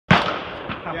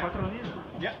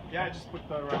Yeah, I just put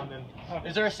the round in.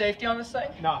 Is there a safety on this thing?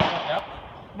 No. Yep.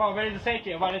 Well, there is a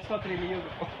safety, but it's not really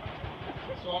usable.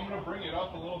 So I'm going to bring it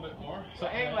up a little bit more. So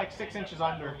aim like 6 inches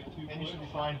under, and you should be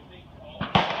fine.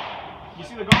 You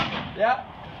see the gun? Yeah.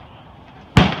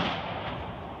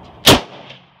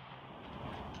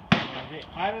 The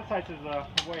iron sight is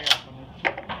way up on it.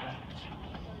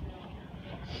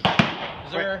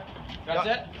 Is there? That's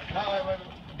it? No, wait.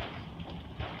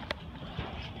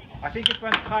 I think it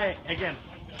went high again.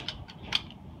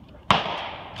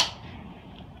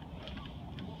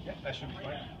 Yeah, that should be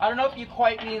fine. I don't know if you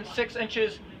quite mean 6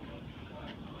 inches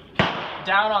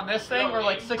down on this thing, or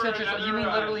like 6 inches. You mean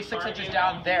literally 6 inches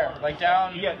down there, like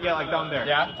down. Yeah, like down there.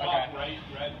 Yeah. Top Okay. right,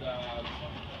 red.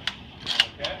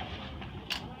 Okay.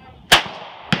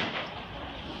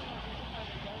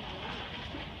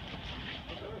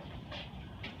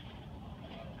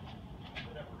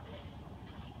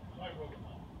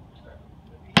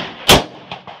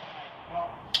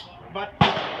 But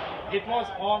it was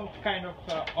on kind of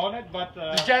on it, but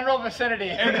The general vicinity.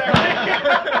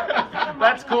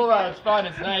 That's cool though. It's fun.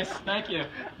 It's nice. Thank you.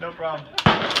 No problem.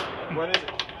 What is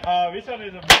it? this one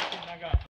is a Mosin Nagant.